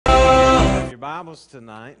Bibles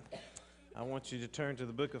tonight, I want you to turn to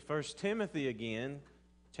the book of 1 Timothy again,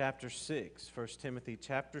 chapter 6. 1 Timothy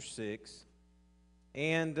chapter 6.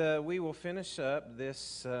 And we will finish up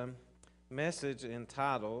this message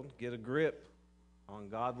entitled, Get a Grip on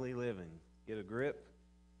Godly Living. Get a grip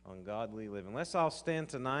on godly living. Let's all stand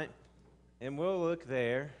tonight, and we'll look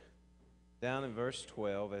there, down in verse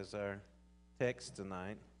 12 as our text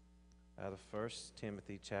tonight, out of 1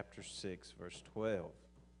 Timothy chapter 6, verse 12.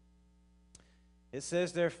 It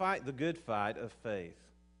says there, fight the good fight of faith,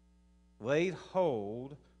 laid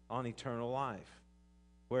hold on eternal life,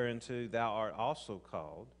 whereunto thou art also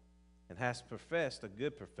called, and hast professed a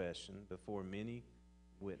good profession before many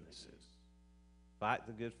witnesses. Fight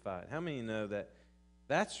the good fight. How many know that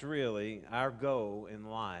that's really our goal in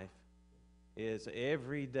life, is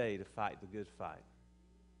every day to fight the good fight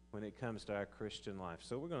when it comes to our Christian life.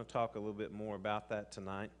 So we're going to talk a little bit more about that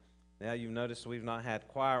tonight. Now, you've noticed we've not had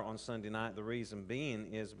choir on Sunday night. The reason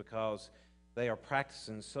being is because they are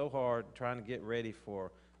practicing so hard trying to get ready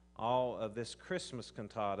for all of this Christmas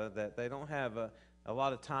cantata that they don't have a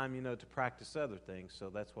lot of time, to practice other things. So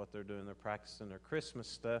that's what they're doing. They're practicing their Christmas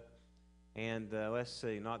stuff. And let's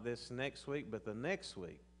see, not this next week, but the next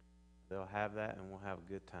week, they'll have that and we'll have a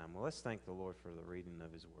good time. Well, let's thank the Lord for the reading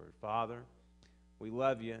of His Word. Father, we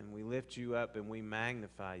love You and we lift You up and we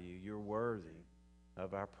magnify You. You're worthy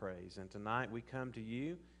of our praise. And tonight we come to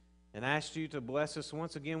You and ask You to bless us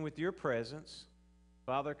once again with Your presence.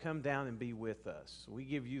 Father, come down and be with us. We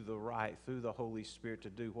give You the right through the Holy Spirit to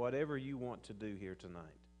do whatever You want to do here tonight.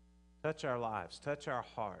 Touch our lives, touch our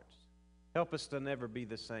hearts. Help us to never be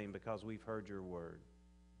the same because we've heard Your Word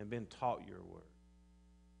and been taught Your Word.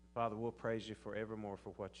 Father, we'll praise You forevermore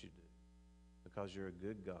for what You do because You're a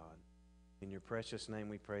good God. In Your precious name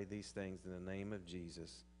we pray these things in the name of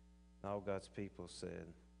Jesus. All God's people said.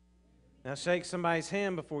 Now shake somebody's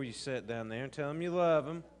hand before you sit down there and tell them you love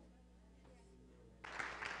them.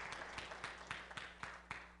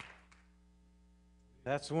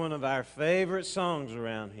 That's one of our favorite songs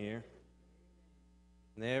around here.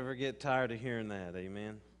 Never get tired of hearing that,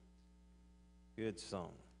 amen? Good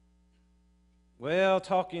song. Well,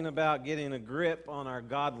 talking about getting a grip on our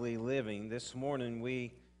godly living, this morning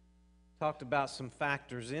we talked about some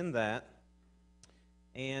factors in that.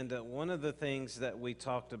 And one of the things that we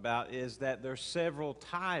talked about is that there's several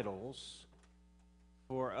titles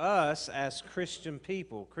for us as Christian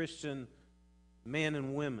people, Christian men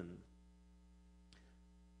and women.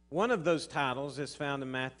 One of those titles is found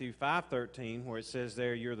in Matthew 5:13, where it says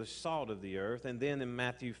there, you're the salt of the earth. And then in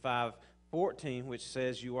Matthew 5:14, which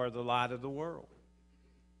says you are the light of the world.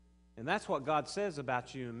 And that's what God says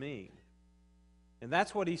about you and me. And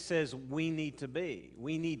that's what He says we need to be.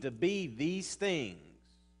 We need to be these things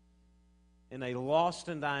in a lost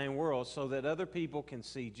and dying world so that other people can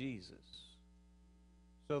see Jesus,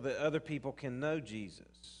 so that other people can know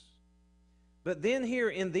Jesus. But then here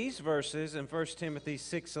in these verses, in 1 Timothy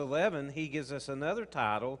 6:11, he gives us another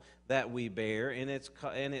title that we bear, and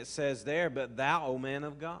it says there, but thou, O man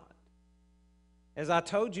of God. As I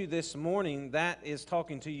told you this morning, that is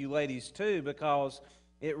talking to you ladies too, because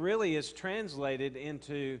it really is translated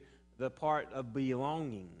into the part of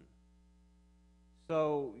belonging.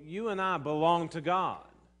 So you and I belong to God.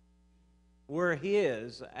 We're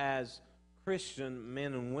His as Christian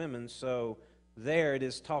men and women, so there it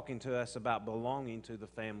is talking to us about belonging to the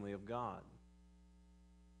family of God.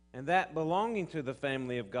 And that belonging to the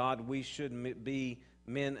family of God, we should be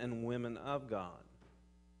men and women of God.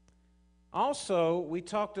 Also, we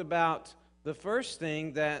talked about the first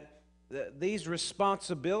thing that these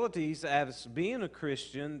responsibilities as being a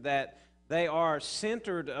Christian, that they are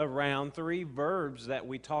centered around three verbs that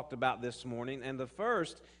we talked about this morning. And the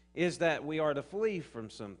first is that we are to flee from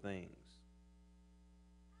some things.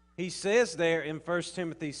 He says there in 1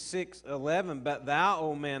 Timothy 6:11, but thou,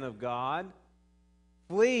 O man of God,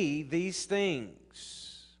 flee these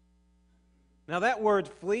things. Now that word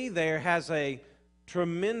flee there has a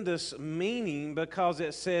tremendous meaning because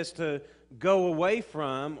it says to go away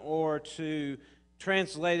from, or to,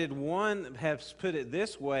 translated, one has put it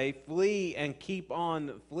this way, flee and keep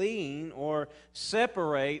on fleeing, or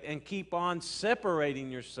separate and keep on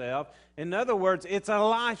separating yourself. In other words, it's a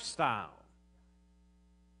lifestyle.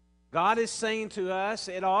 God is saying to us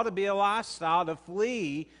it ought to be a lifestyle to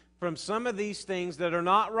flee from some of these things that are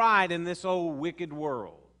not right in this old wicked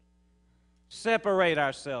world. Separate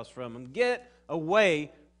ourselves from them. Get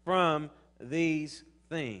away from these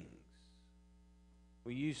things.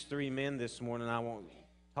 We used three men this morning. I won't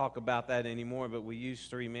talk about that anymore, but we used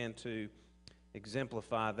three men to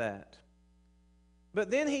exemplify that. But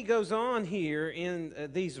then he goes on here in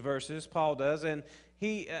these verses, Paul does, and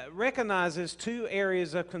he recognizes two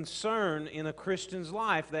areas of concern in a Christian's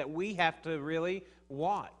life that we have to really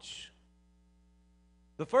watch.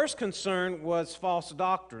 The first concern was false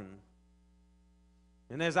doctrine.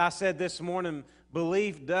 And as I said this morning,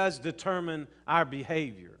 belief does determine our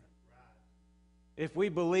behavior. If we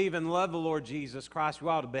believe and love the Lord Jesus Christ, we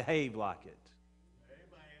ought to behave like it.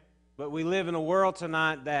 Amen. But we live in a world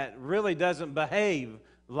tonight that really doesn't behave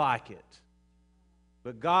like it.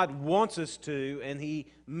 But God wants us to, and He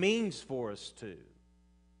means for us to.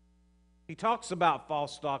 He talks about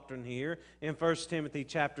false doctrine here in 1 Timothy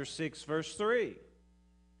chapter 6, verse 3.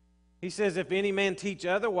 He says, if any man teach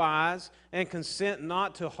otherwise and consent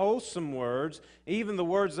not to wholesome words, even the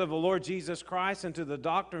words of the Lord Jesus Christ, and to the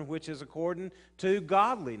doctrine which is according to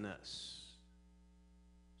godliness.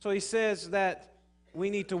 So he says that we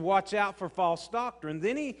need to watch out for false doctrine.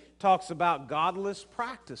 Then he talks about godless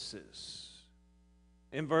practices.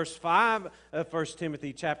 In verse 5 of 1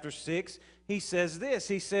 Timothy chapter 6, he says this.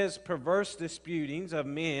 He says, perverse disputings of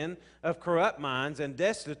men of corrupt minds and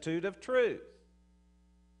destitute of truth.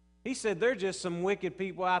 He said there are just some wicked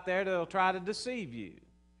people out there that will try to deceive you.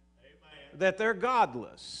 Amen. That they're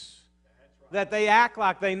godless. Right. That they act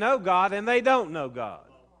like they know God and they don't know God.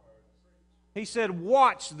 He said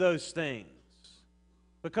watch those things,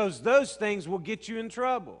 because those things will get you in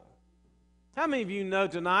trouble. How many of you know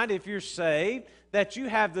tonight, if you're saved, that you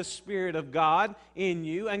have the Spirit of God in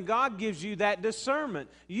you and God gives you that discernment?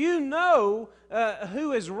 You know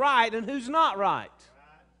who is right and who's not right.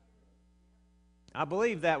 I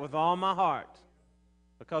believe that with all my heart,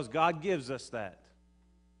 because God gives us that.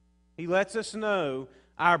 He lets us know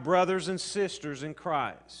our brothers and sisters in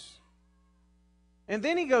Christ. And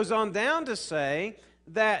then he goes on down to say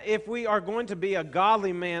that if we are going to be a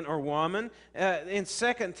godly man or woman, in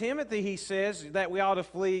 2 Timothy he says that we ought to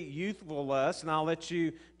flee youthful lust, and I'll let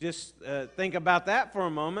you just think about that for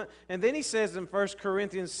a moment. And then he says in 1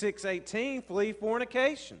 Corinthians 6:18, flee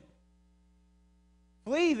fornication.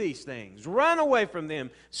 Flee these things. Run away from them.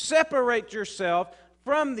 Separate yourself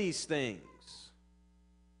from these things.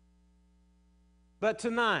 But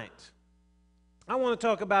tonight, I want to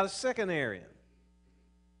talk about a second area.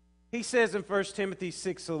 He says in 1 Timothy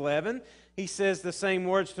 6:11, he says the same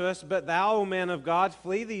words to us, but thou, O man of God,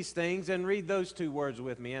 flee these things, and read those two words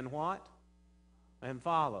with me. And what? And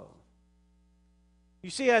follow. You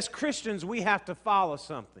see, as Christians, we have to follow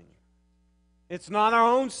something. It's not our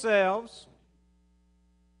own selves.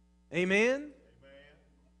 Amen?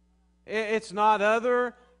 Amen. It's not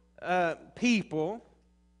other people.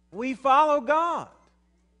 We follow God.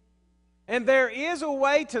 And there is a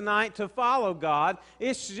way tonight to follow God.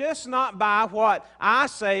 It's just not by what I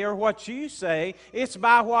say or what you say. It's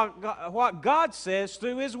by what God says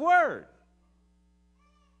through His Word.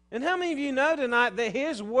 And how many of you know tonight that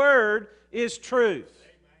His Word is truth?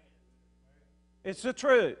 It's the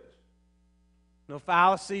truth. No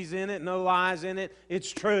fallacies in it, no lies in it.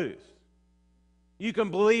 It's truth. You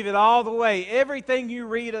can believe it all the way. Everything you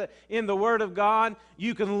read in the Word of God,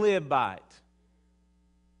 you can live by it.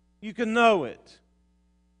 You can know it.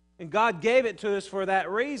 And God gave it to us for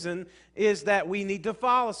that reason, is that we need to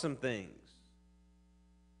follow some things.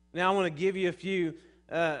 Now I want to give you a few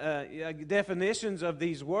definitions of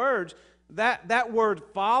these words. That word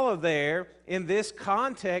follow there in this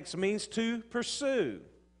context means to pursue.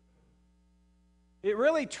 It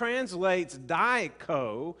really translates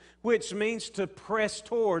daiko, which means to press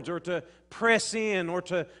towards or to press in or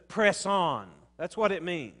to press on. That's what it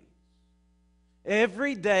means.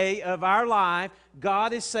 Every day of our life,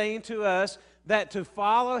 God is saying to us that to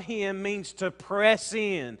follow Him means to press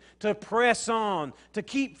in, to press on, to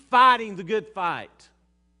keep fighting the good fight,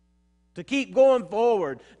 to keep going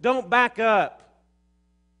forward. Don't back up.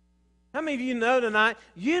 How many of you know tonight,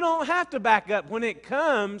 you don't have to back up when it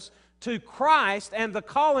comes to Christ and the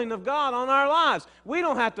calling of God on our lives. We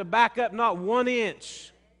don't have to back up not 1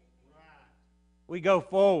 inch. We go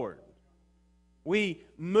forward. We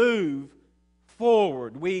move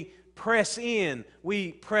forward. We press in.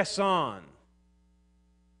 We press on.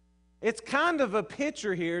 It's kind of a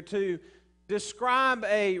picture here to describe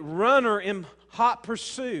a runner in hot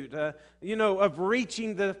pursuit, of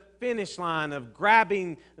reaching the finish line, of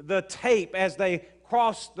grabbing the tape as they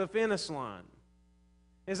cross the finish line.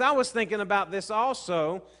 As I was thinking about this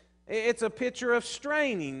also, it's a picture of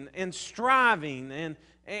straining and striving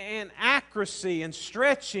and accuracy and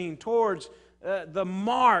stretching towards the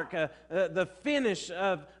mark, the finish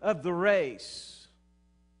of the race.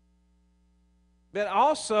 But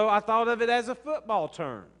also, I thought of it as a football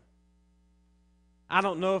term. I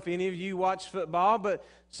don't know if any of you watch football, but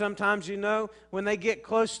sometimes, when they get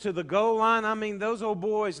close to the goal line, I mean, those old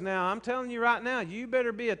boys now, I'm telling you right now, you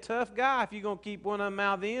better be a tough guy if you're going to keep one of them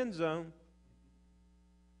out of the end zone.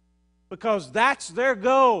 Because that's their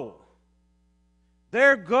goal.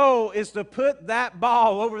 Their goal is to put that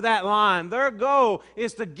ball over that line. Their goal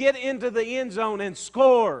is to get into the end zone and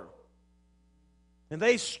score. And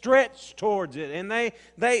they stretch towards it. And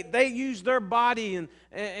they use their body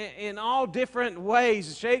in all different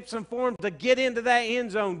ways, shapes and forms to get into that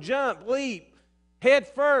end zone. Jump, leap, head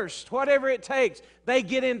first, whatever it takes. They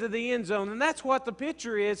get into the end zone. And that's what the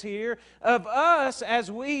picture is here of us as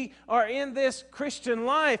we are in this Christian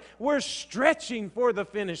life. We're stretching for the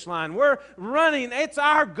finish line. We're running. It's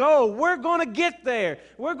our goal. We're going to get there.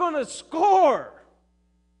 We're going to score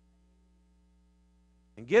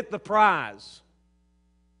and get the prize.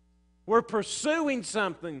 We're pursuing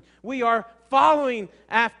something. We are following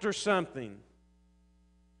after something.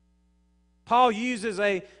 Paul uses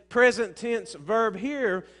a present tense verb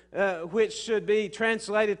here, which should be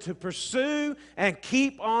translated to pursue and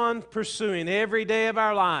keep on pursuing every day of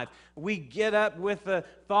our life. We get up with the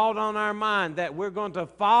thought on our mind that we're going to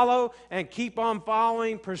follow and keep on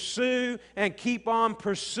following, pursue and keep on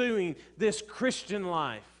pursuing this Christian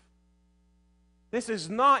life. This is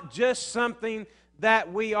not just something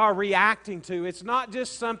that we are reacting to. It's not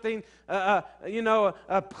just something, a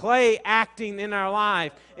play acting in our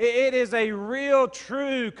life. It is a real,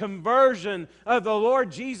 true conversion of the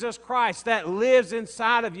Lord Jesus Christ that lives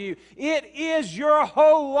inside of you. It is your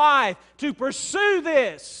whole life to pursue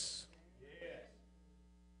this.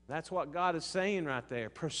 That's what God is saying right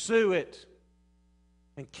there. Pursue it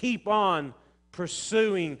and keep on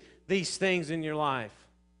pursuing these things in your life.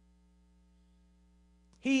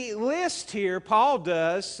 He lists here, Paul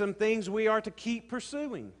does, some things we are to keep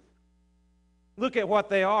pursuing. Look at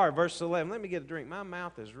what they are, verse 11. Let me get a drink. My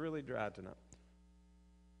mouth is really dry tonight.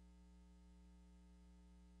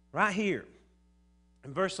 Right here,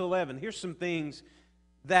 in verse 11, here's some things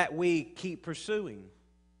that we keep pursuing.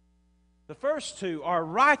 The first two are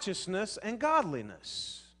righteousness and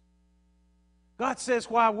godliness. God says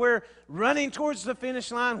while we're running towards the finish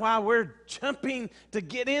line, while we're jumping to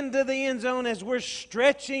get into the end zone, as we're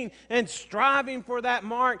stretching and striving for that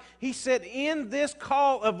mark, He said in this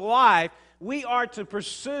call of life, we are to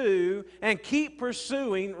pursue and keep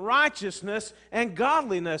pursuing righteousness and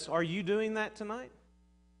godliness. Are you doing that tonight?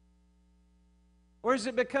 Or has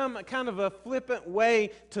it become a kind of a flippant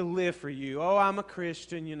way to live for you? Oh, I'm a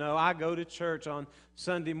Christian, I go to church on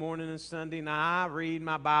Sunday morning and Sunday night. I read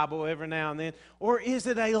my Bible every now and then. Or is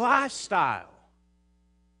it a lifestyle?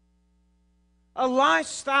 A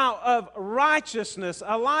lifestyle of righteousness,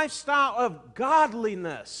 a lifestyle of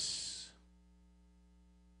godliness.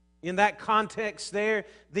 In that context there,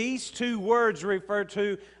 these two words refer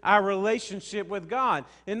to our relationship with God.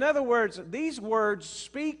 In other words, these words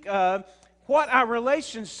speak of what our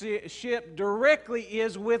relationship directly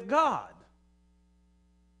is with God.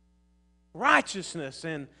 Righteousness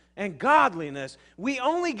and godliness. We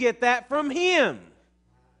only get that from Him.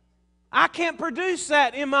 I can't produce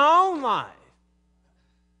that in my own life.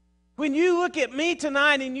 When you look at me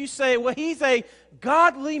tonight and you say, well, he's a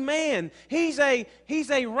godly man, he's a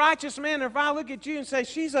righteous man, or if I look at you and say,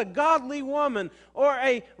 she's a godly woman or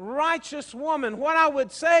a righteous woman, what I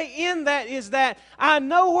would say in that is that I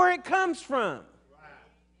know where it comes from.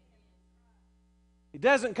 It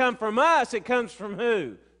doesn't come from us, it comes from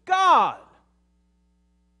who? God.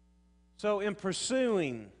 So in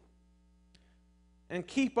pursuing and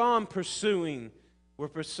keep on pursuing, we're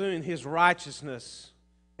pursuing His righteousness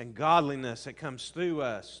and godliness that comes through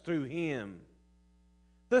us, through Him.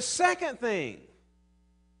 The second thing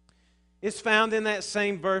is found in that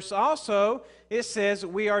same verse also. It says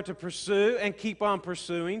we are to pursue and keep on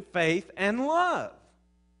pursuing faith and love.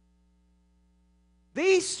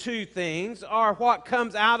 These two things are what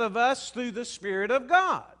comes out of us through the Spirit of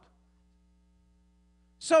God.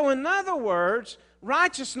 So in other words,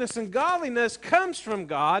 righteousness and godliness comes from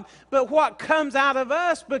God, but what comes out of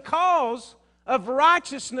us because of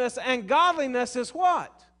righteousness and godliness is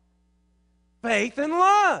what? Faith and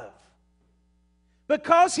love.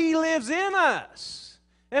 Because He lives in us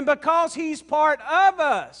and because He's part of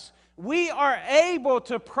us, we are able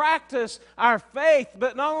to practice our faith,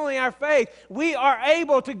 but not only our faith, we are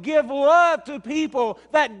able to give love to people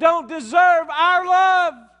that don't deserve our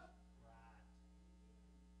love.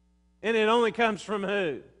 And it only comes from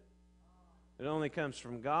who? It only comes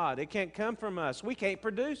from God. It can't come from us. We can't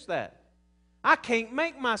produce that. I can't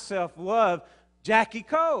make myself love Jackie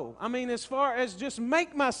Cole. I mean, as far as just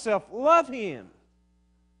make myself love him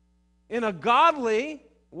in a godly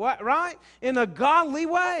What, right? In a godly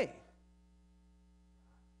way.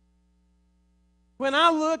 When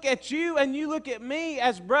I look at you and you look at me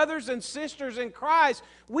as brothers and sisters in Christ,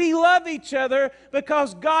 we love each other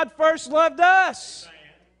because God first loved us. Amen.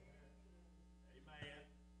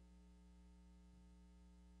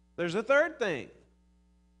 There's a third thing.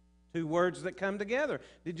 Two words that come together.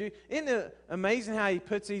 Isn't it amazing how he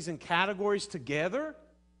puts these in categories together?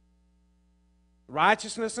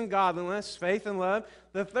 Righteousness and godliness, faith and love.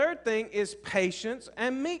 The third thing is patience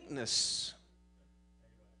and meekness.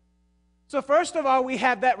 So first of all, we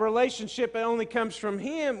have that relationship that only comes from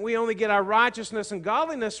Him. We only get our righteousness and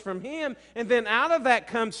godliness from Him. And then out of that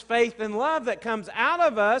comes faith and love that comes out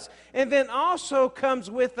of us. And then also comes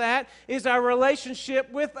with that is our relationship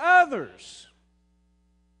with others.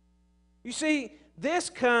 You see, this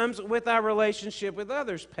comes with our relationship with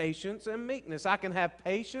others, patience and meekness. I can have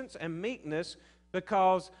patience and meekness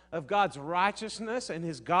because of God's righteousness and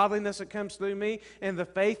His godliness that comes through me and the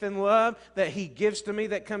faith and love that He gives to me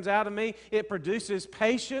that comes out of me. It produces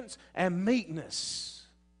patience and meekness.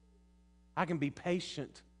 I can be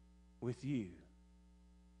patient with you,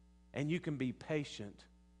 and you can be patient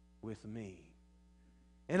with me.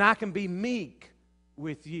 And I can be meek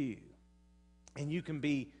with you, and you can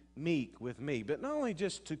be meek with me. But not only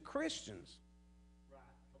just to Christians.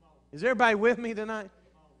 Is everybody with me tonight?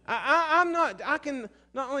 I can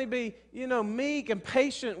not only be, meek and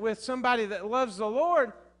patient with somebody that loves the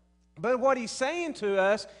Lord, but what he's saying to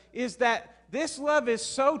us is that this love is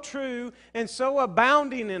so true and so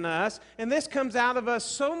abounding in us, and this comes out of us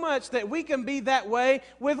so much that we can be that way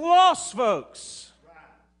with lost folks.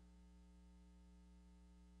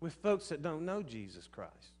 With folks that don't know Jesus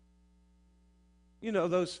Christ.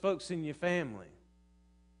 Those folks in your family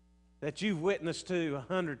that you've witnessed to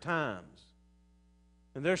 100 times.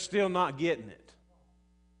 And they're still not getting it.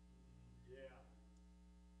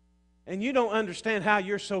 And you don't understand how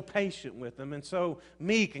you're so patient with them and so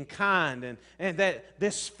meek and kind and that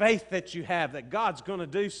this faith that you have that God's going to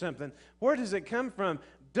do something. Where does it come from?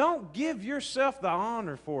 Don't give yourself the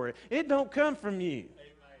honor for it. It don't come from you. Amen.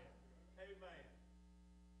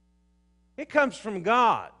 It comes from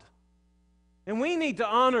God. And we need to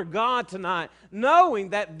honor God tonight, knowing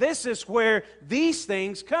that this is where these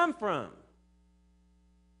things come from.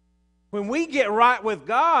 When we get right with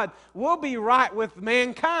God, we'll be right with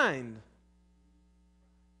mankind.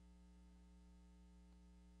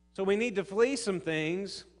 So we need to flee some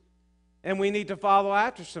things, and we need to follow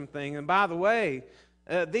after some things. And by the way,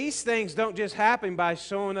 these things don't just happen by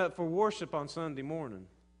showing up for worship on Sunday morning.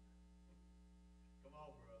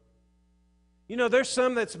 There's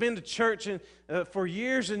some that's been to church for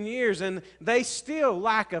years and years, and they still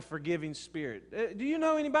lack a forgiving spirit. Do you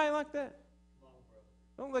know anybody like that?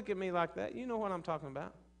 Don't look at me like that. You know what I'm talking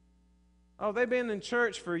about. Oh, they've been in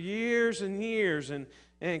church for years and years and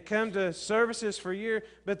come to services for years,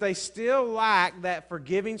 but they still lack that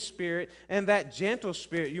forgiving spirit and that gentle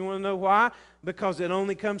spirit. You want to know why? Because it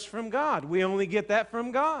only comes from God. We only get that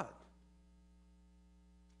from God.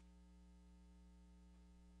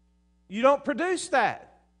 You don't produce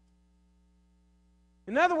that.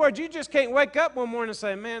 In other words, you just can't wake up one morning and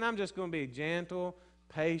say, man, I'm just going to be a gentle,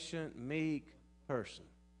 patient, meek person.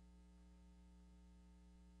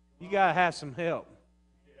 You got to have some help.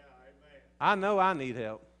 Yeah, amen. I know I need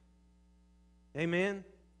help. Amen?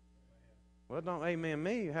 Well, don't amen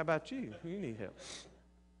me. How about you? You need help.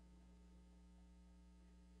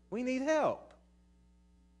 We need help.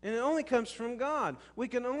 And it only comes from God. We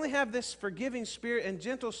can only have this forgiving spirit and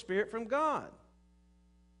gentle spirit from God.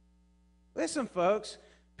 Listen, folks,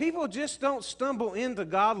 people just don't stumble into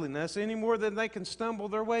godliness any more than they can stumble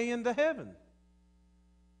their way into heaven.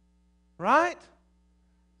 Right?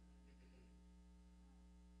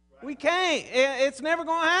 We can't. It's never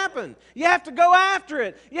going to happen. You have to go after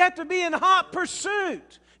it. You have to be in hot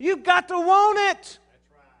pursuit. You've got to want it.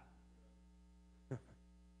 That's right.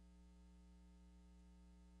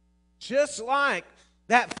 Just like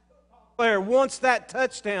that football player wants that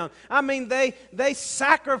touchdown. I mean, they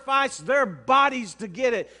sacrifice their bodies to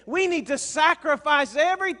get it. We need to sacrifice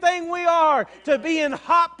everything we are to be in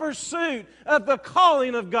hot pursuit of the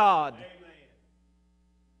calling of God. Amen.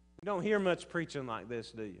 You don't hear much preaching like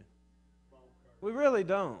this, do you? We really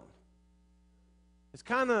don't. It's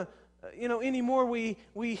kind of, anymore we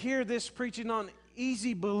hear this preaching on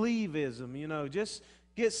easy believism, just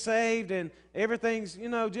get saved and everything's,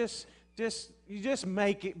 you just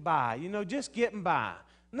make it by, just getting by.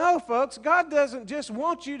 No, folks, God doesn't just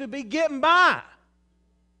want you to be getting by.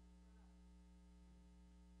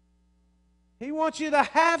 He wants you to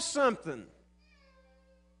have something.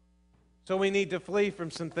 So we need to flee from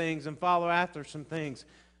some things and follow after some things.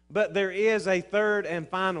 But there is a third and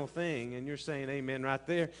final thing, and you're saying amen right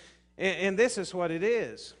there. And this is what it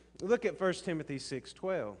is. Look at 1 Timothy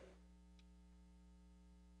 6:12.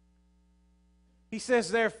 He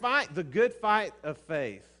says there, fight the good fight of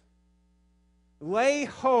faith. Lay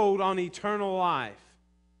hold on eternal life,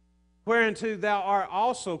 whereunto thou art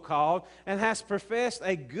also called, and hast professed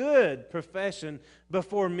a good profession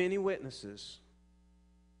before many witnesses.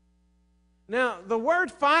 Now, the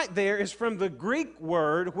word fight there is from the Greek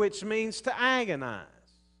word which means to agonize.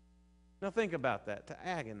 Now think about that, to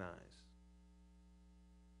agonize.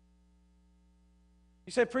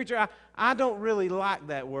 You say, preacher, I don't really like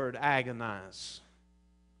that word, agonize.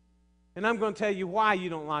 And I'm going to tell you why you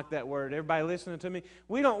don't like that word. Everybody listening to me?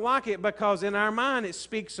 We don't like it because in our mind it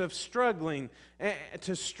speaks of struggling,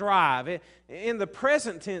 to strive. In the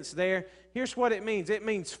present tense there, here's what it means. It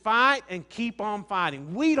means fight and keep on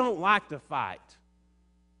fighting. We don't like to fight.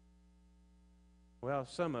 Well,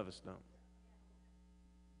 some of us don't.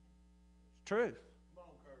 It's true.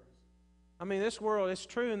 I mean, this world, it's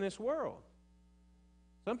true in this world.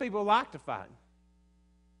 Some people like to fight.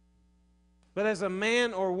 But as a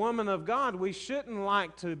man or woman of God, we shouldn't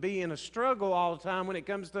like to be in a struggle all the time when it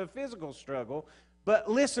comes to a physical struggle.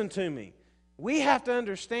 But listen to me. We have to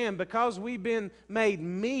understand, because we've been made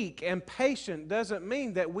meek and patient doesn't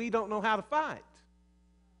mean that we don't know how to fight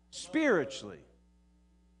spiritually.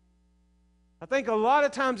 I think a lot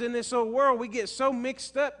of times in this old world we get so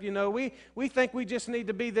mixed up, you know. We think we just need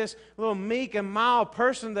to be this little meek and mild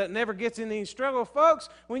person that never gets in any struggle. Folks,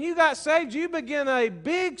 when you got saved, you begin a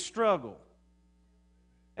big struggle.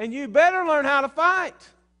 And you better learn how to fight.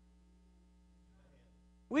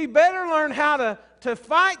 We better learn how to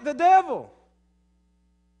fight the devil,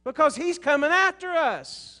 because he's coming after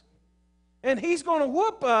us. And he's going to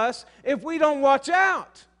whoop us if we don't watch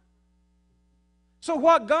out. So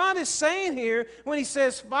what God is saying here when he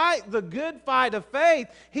says fight the good fight of faith,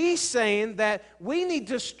 he's saying that we need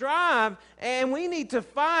to strive and we need to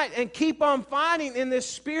fight and keep on fighting in this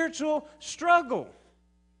spiritual struggle.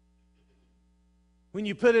 When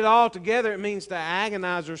you put it all together, it means to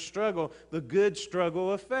agonize or struggle, the good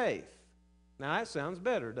struggle of faith. Now that sounds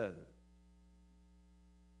better, doesn't it?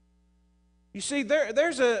 You see,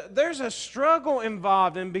 there's a struggle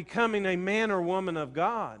involved in becoming a man or woman of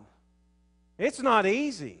God. It's not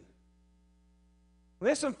easy.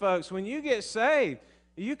 Listen, folks, when you get saved,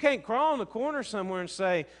 you can't crawl in the corner somewhere and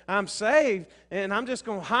say, I'm saved, and I'm just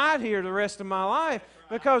going to hide here the rest of my life.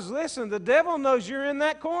 Because, listen, the devil knows you're in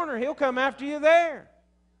that corner. He'll come after you there.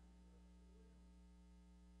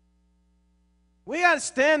 We got to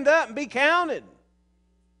stand up and be counted.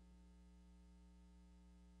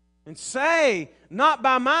 And say, not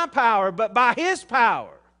by my power, but by his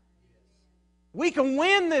power. We can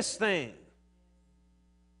win this thing.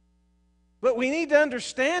 But we need to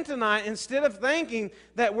understand tonight, instead of thinking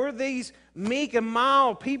that we're these meek and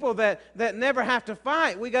mild people that never have to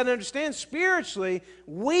fight, we got to understand spiritually,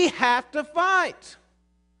 we have to fight.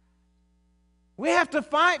 We have to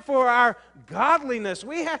fight for our godliness.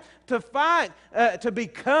 We have to fight to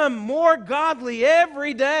become more godly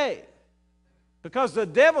every day. Because the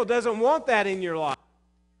devil doesn't want that in your life.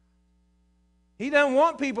 He doesn't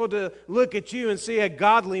want people to look at you and see a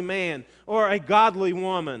godly man or a godly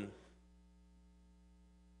woman.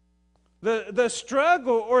 The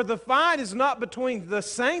struggle or the fight is not between the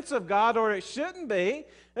saints of God, or it shouldn't be.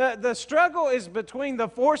 The struggle is between the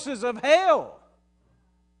forces of hell.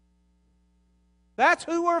 That's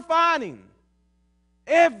who we're fighting.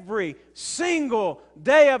 Every single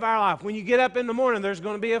day of our life. When you get up in the morning, there's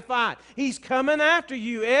going to be a fight. He's coming after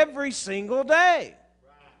you every single day.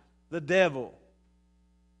 The devil.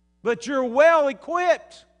 But you're well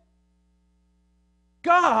equipped.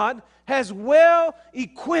 God has well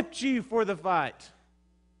equipped you for the fight.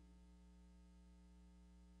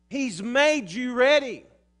 He's made you ready.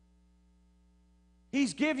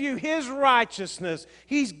 He's give you His righteousness.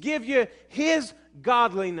 He's give you His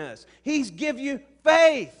godliness. He's give you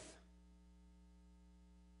faith.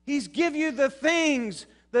 He's give you the things,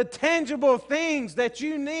 the tangible things that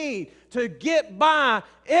you need to get by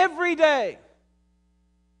every day.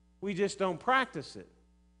 We just don't practice it.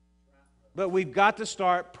 But we've got to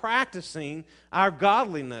start practicing our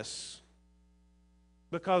godliness,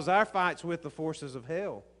 because our fight's with the forces of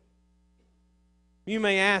hell. You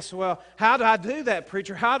may ask, well, how do I do that,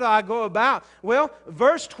 preacher? How do I go about? Well,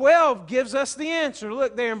 verse 12 gives us the answer.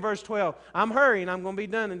 Look there in verse 12. I'm hurrying. I'm going to be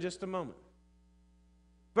done in just a moment.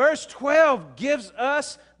 Verse 12 gives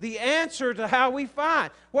us the answer to how we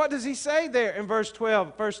fight. What does he say there in verse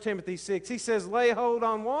 12, 1 Timothy 6? He says, lay hold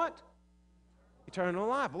on what? Eternal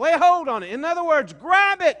life. Lay hold on it. In other words,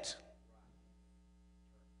 grab it.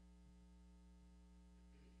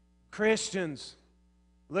 Christians,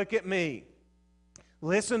 look at me.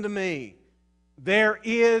 Listen to me. There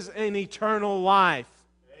is an eternal life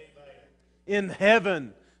in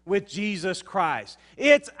heaven with Jesus Christ.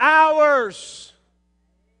 It's ours.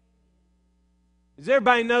 Does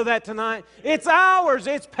everybody know that tonight? It's ours.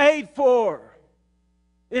 It's paid for.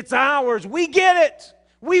 It's ours. We get it.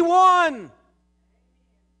 We won.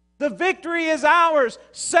 The victory is ours,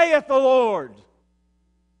 saith the Lord.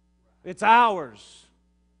 It's ours.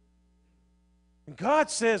 And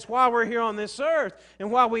God says, while we're here on this earth,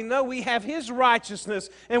 and while we know we have His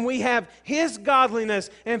righteousness, and we have His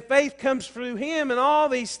godliness, and faith comes through Him, and all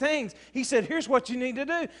these things, He said, here's what you need to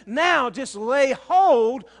do. Now just lay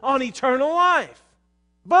hold on eternal life.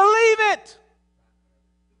 Believe it.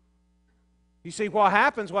 You see what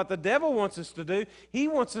happens, what the devil wants us to do, he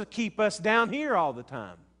wants to keep us down here all the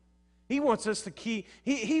time. He wants us to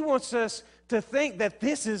he wants us to think that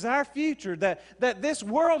this is our future, that this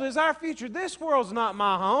world is our future. This world's not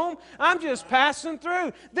my home. I'm just passing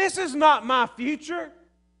through. This is not my future.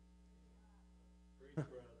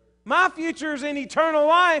 My future is in eternal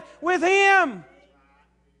life with Him.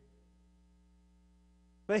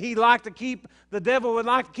 But the devil would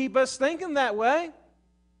like to keep us thinking that way.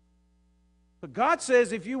 But God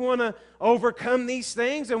says if you want to overcome these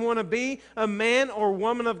things and want to be a man or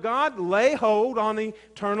woman of God, lay hold on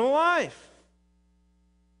eternal life.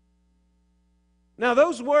 Now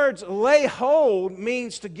those words, lay hold,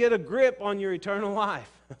 means to get a grip on your eternal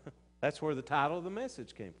life. That's where the title of the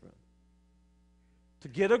message came from. To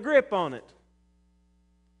get a grip on it.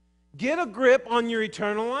 Get a grip on your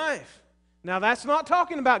eternal life. Now that's not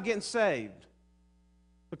talking about getting saved,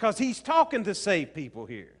 because He's talking to saved people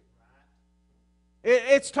here.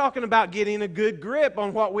 It's talking about getting a good grip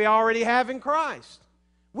on what we already have in Christ.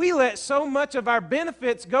 We let so much of our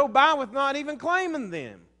benefits go by with not even claiming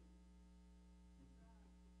them.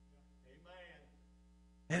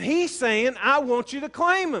 And He's saying, I want you to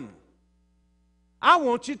claim them. I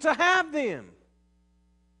want you to have them.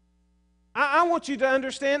 I want you to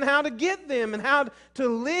understand how to get them and how to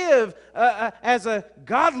live as a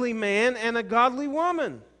godly man and a godly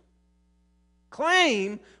woman.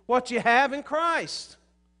 Claim what you have in Christ.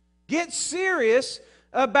 Get serious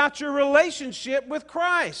about your relationship with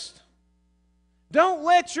Christ. Don't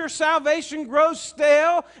let your salvation grow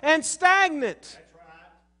stale and stagnant. That's right.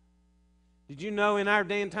 Did you know in our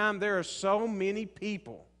day and time there are so many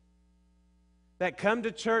people that come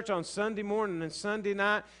to church on Sunday morning and Sunday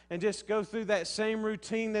night and just go through that same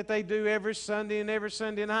routine that they do every Sunday and every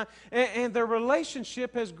Sunday night, and their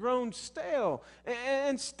relationship has grown stale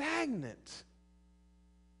and stagnant.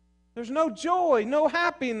 There's no joy, no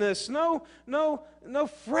happiness, no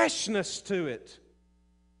freshness to it.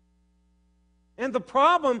 And the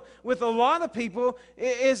problem with a lot of people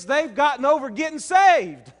is they've gotten over getting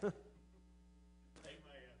saved.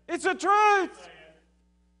 It's the truth.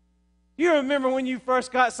 You remember when you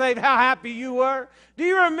first got saved, how happy you were? Do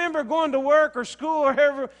you remember going to work or school or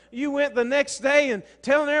wherever you went the next day and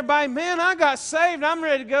telling everybody, man, I got saved, I'm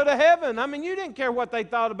ready to go to heaven? I mean, you didn't care what they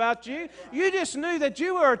thought about you. You just knew that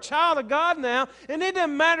you were a child of God now, and it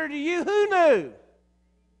didn't matter to you who knew.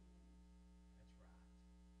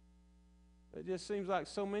 It just seems like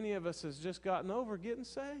so many of us has just gotten over getting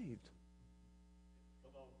saved.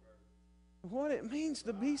 What it means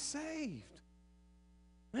to be saved.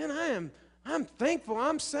 Man, I'm thankful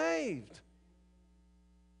I'm saved.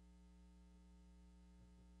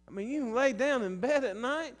 I mean, you can lay down in bed at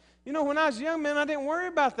night. You know, when I was young, man, I didn't worry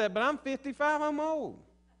about that, but I'm 55, I'm old.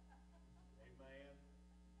 Amen.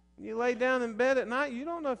 You lay down in bed at night, you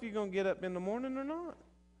don't know if you're going to get up in the morning or not.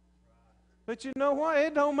 But you know what?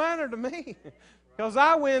 It don't matter to me, because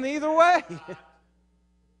I win either way.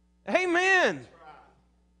 Amen.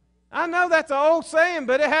 I know that's an old saying,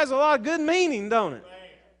 but it has a lot of good meaning, don't it?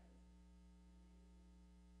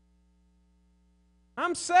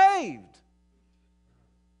 I'm saved.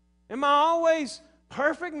 Am I always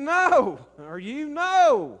perfect? No. Are you?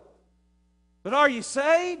 No. But are you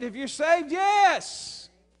saved? If you're saved, yes.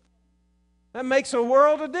 That makes a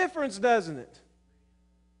world of difference, doesn't it?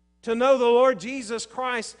 To know the Lord Jesus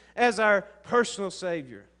Christ as our personal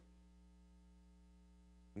Savior.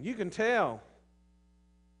 You can tell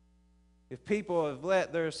if people have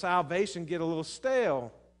let their salvation get a little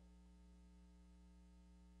stale.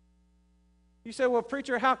 You say, well,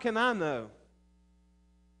 preacher, how can I know?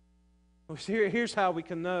 Well, here's how we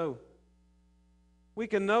can know. We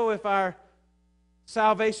can know if our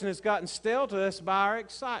salvation has gotten stale to us by our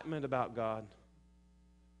excitement about God.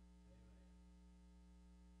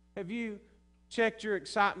 Have you checked your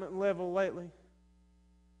excitement level lately?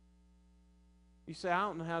 You say, I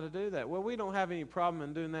don't know how to do that. Well, we don't have any problem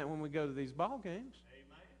in doing that when we go to these ball games.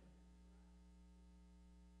 Amen.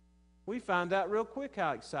 We find out real quick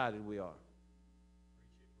how excited we are.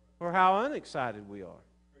 Or how unexcited we are.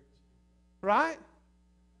 Right?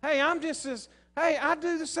 Hey, I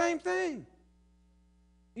do the same thing.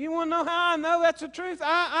 You want to know how I know that's the truth?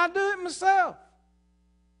 I do it myself.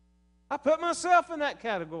 I put myself in that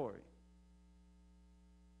category.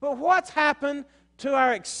 But what's happened to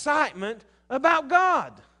our excitement about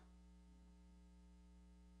God?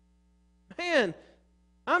 Man,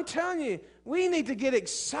 I'm telling you, we need to get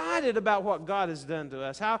excited about what God has done to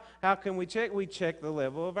us. How can we check? We check the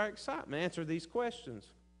level of our excitement. Answer these questions.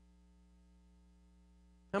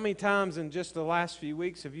 How many times in just the last few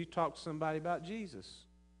weeks have you talked to somebody about Jesus?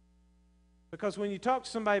 Because when you talk to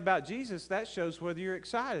somebody about Jesus, that shows whether you're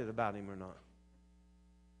excited about Him or not.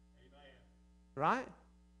 Amen. Right?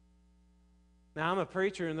 Now, I'm a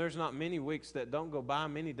preacher, and there's not many weeks that don't go by,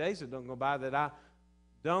 many days that don't go by that I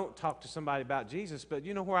don't talk to somebody about Jesus. But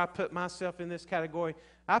you know where I put myself in this category?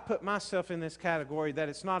 I put myself in this category that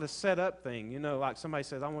it's not a set-up thing. You know, like somebody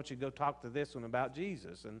says, I want you to go talk to this one about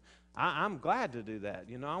Jesus. And I'm glad to do that.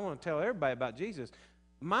 You know, I want to tell everybody about Jesus.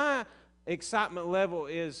 My excitement level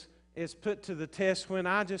is put to the test when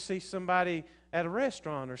I just see somebody at a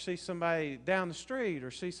restaurant or see somebody down the street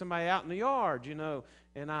or see somebody out in the yard, you know,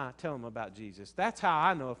 and I tell them about Jesus. That's how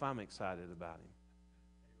I know if I'm excited about Him.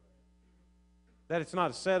 That it's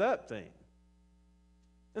not a set-up thing.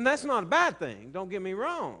 And that's not a bad thing. Don't get me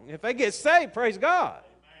wrong. If they get saved, praise God.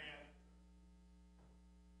 Amen.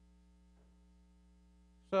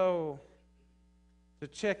 So, to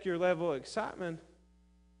check your level of excitement,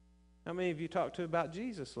 how many of you talked to about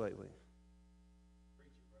Jesus lately?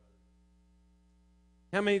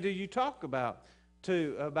 How many do you talk about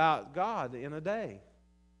God in a day?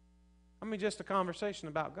 I mean, just a conversation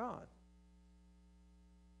about God.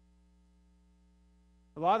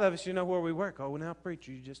 A lot of us, you know where we work. Oh, now,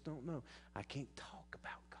 preacher, you just don't know. I can't talk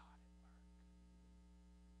about God at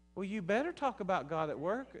work. Well, you better talk about God at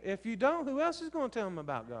work. If you don't, who else is going to tell them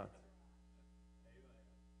about God?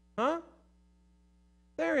 Huh?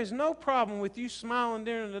 There is no problem with you smiling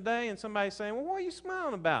during the day and somebody saying, well, what are you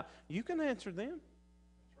smiling about? You can answer them.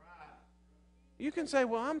 You can say,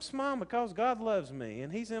 well, I'm smiling because God loves me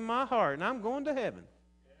and He's in my heart and I'm going to heaven.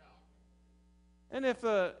 And if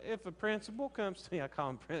a principal comes to me, I call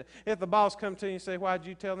him principal. If the boss comes to you and say, why'd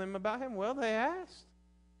you tell them about him? Well, they asked.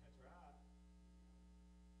 That's right.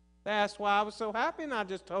 They asked why I was so happy, and I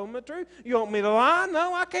just told them the truth. You want me to lie?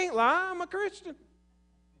 No, I can't lie. I'm a Christian.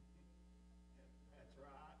 That's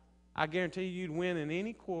right. I guarantee you'd win in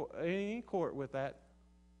any court with that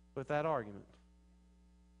argument.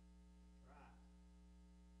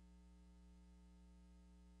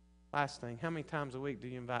 Right. Last thing, how many times a week do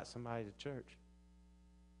you invite somebody to church?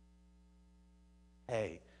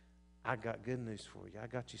 Hey, I got good news for you. I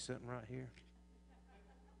got you something right here.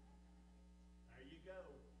 There you go.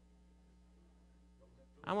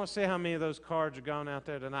 I'm going to see how many of those cards are gone out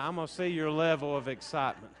there tonight. I'm going to see your level of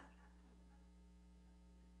excitement.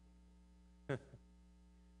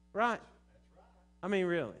 Right? I mean,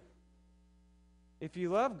 really. If you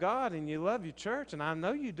love God and you love your church, and I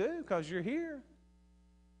know you do because you're here,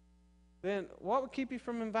 then what would keep you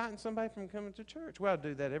from inviting somebody from coming to church? Well, I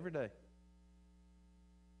do that every day.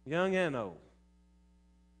 Young and old.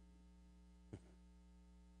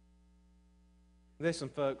 Listen,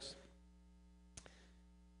 folks,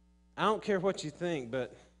 I don't care what you think,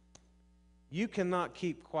 but you cannot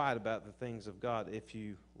keep quiet about the things of God if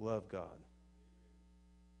you love God.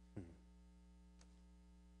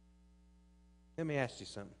 Let me ask you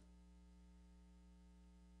something.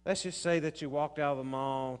 Let's just say that you walked out of the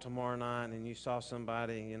mall tomorrow night and you saw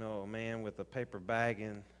somebody, you know, a man with a paper bag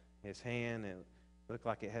in his hand and looked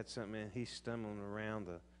like it had something in it. He's stumbling around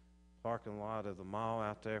the parking lot of the mall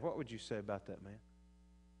out there. What would you say about that man?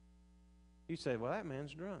 You say, well, that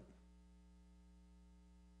man's drunk.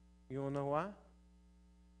 You want to know why?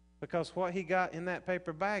 Because what he got in that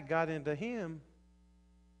paper bag got into him,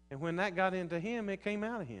 and when that got into him, it came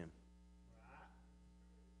out of him.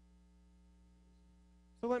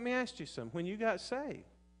 So let me ask you something. When you got saved,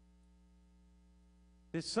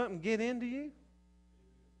 did something get into you?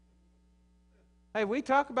 Hey, we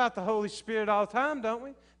talk about the Holy Spirit all the time, don't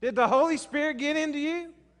we? Did the Holy Spirit get into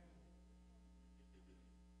you?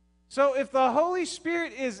 So if the Holy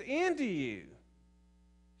Spirit is into you,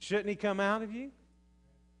 shouldn't He come out of you?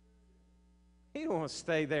 He don't want to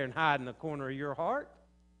stay there and hide in the corner of your heart.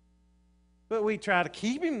 But we try to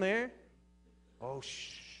keep Him there. Oh,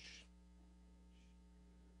 shh.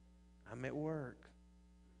 I'm at work.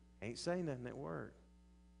 Can't say nothing at work.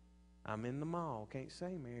 I'm in the mall. Can't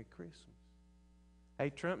say Merry Christmas. Hey,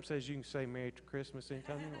 Trump says you can say Merry Christmas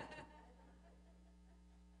anytime you want to.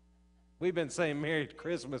 We've been saying Merry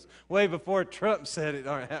Christmas way before Trump said it,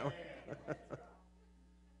 aren't we?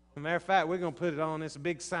 As a matter of fact, we're going to put it on this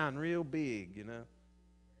big sign real big, you know.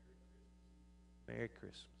 Merry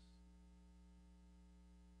Christmas.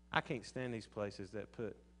 I can't stand these places that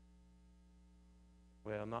put,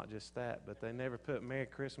 well, not just that, but they never put Merry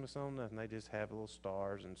Christmas on nothing. They just have little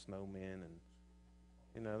stars and snowmen and,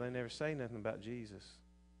 you know, they never say nothing about Jesus.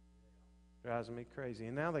 Drives me crazy.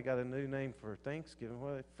 And now they got a new name for Thanksgiving.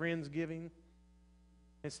 What? Friendsgiving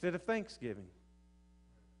instead of Thanksgiving.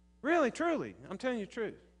 Really, truly, I'm telling you the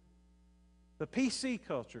truth. The PC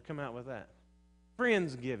culture come out with that.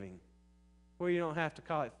 Friendsgiving. Where you don't have to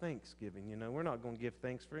call it Thanksgiving. You know, we're not going to give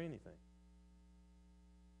thanks for anything.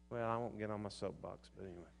 Well, I won't get on my soapbox, but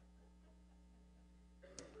anyway.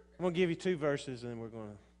 I'm going to give you 2 verses and then we're going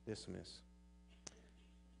to dismiss.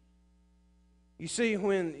 You see,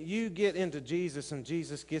 when you get into Jesus and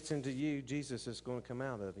Jesus gets into you, Jesus is going to come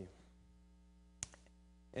out of you.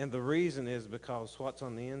 And the reason is because what's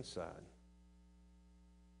on the inside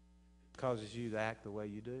causes you to act the way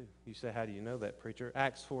you do. You say, how do you know that, preacher?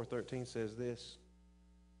 Acts 4:13 says this.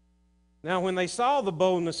 Now, when they saw the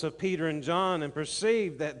boldness of Peter and John and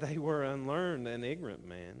perceived that they were unlearned and ignorant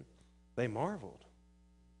men, they marveled.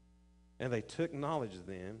 And they took knowledge of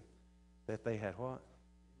them that they had what?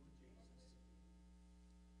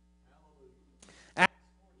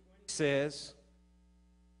 Says,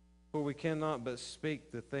 for we cannot but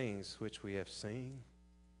speak the things which we have seen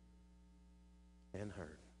and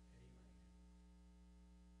heard.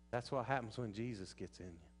 That's what happens when Jesus gets in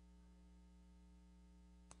you.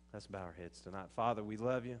 Let's bow our heads tonight. Father, we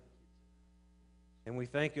love you. And we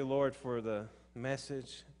thank you, Lord, for the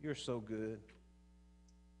message. You're so good.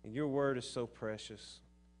 And your word is so precious.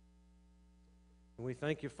 And we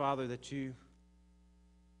thank you, Father, that you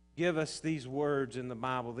give us these words in the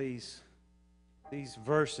Bible, these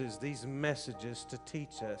verses, these messages to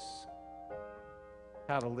teach us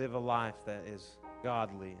how to live a life that is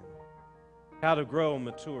godly and how to grow and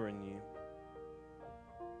mature in you.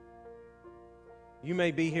 You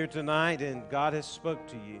may be here tonight and God has spoke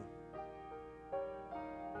to you.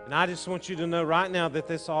 And I just want you to know right now that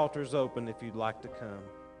this altar is open if you'd like to come.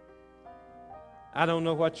 I don't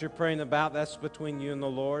know what you're praying about. That's between you and the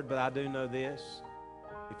Lord, but I do know this.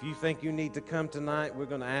 If you think you need to come tonight, we're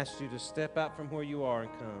going to ask you to step out from where you are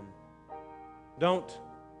and come. Don't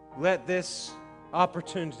let this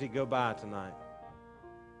opportunity go by tonight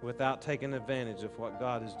without taking advantage of what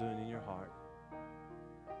God is doing in your heart.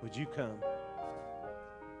 Would you come?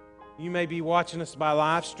 You may be watching us by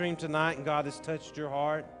live stream tonight and God has touched your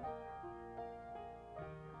heart.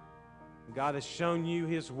 God has shown you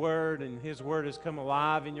His Word and His Word has come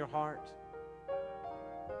alive in your heart.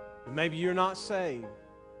 And maybe you're not saved.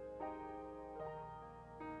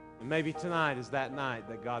 And maybe tonight is that night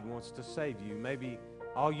that God wants to save you. Maybe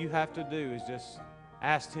all you have to do is just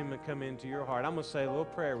ask Him to come into your heart. I'm going to say a little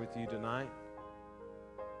prayer with you tonight.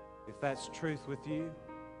 If that's truth with you.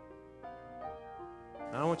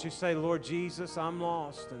 And I want you to say, Lord Jesus, I'm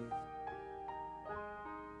lost and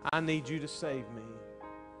I need you to save me.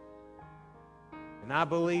 And I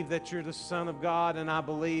believe that you're the Son of God, and I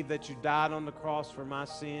believe that you died on the cross for my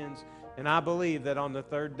sins, and I believe that on the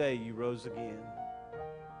 3rd day you rose again.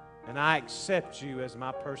 And I accept you as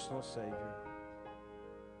my personal Savior.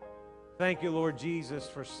 Thank you, Lord Jesus,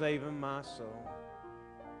 for saving my soul.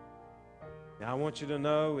 Now, I want you to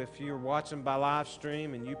know if you're watching by live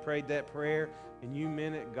stream and you prayed that prayer and you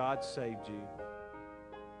meant it, God saved you.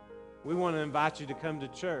 We want to invite you to come to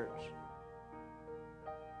church.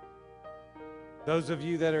 Those of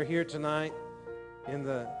you that are here tonight in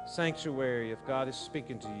the sanctuary, if God is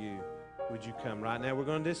speaking to you, would you come right now? We're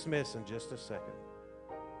going to dismiss in just a second.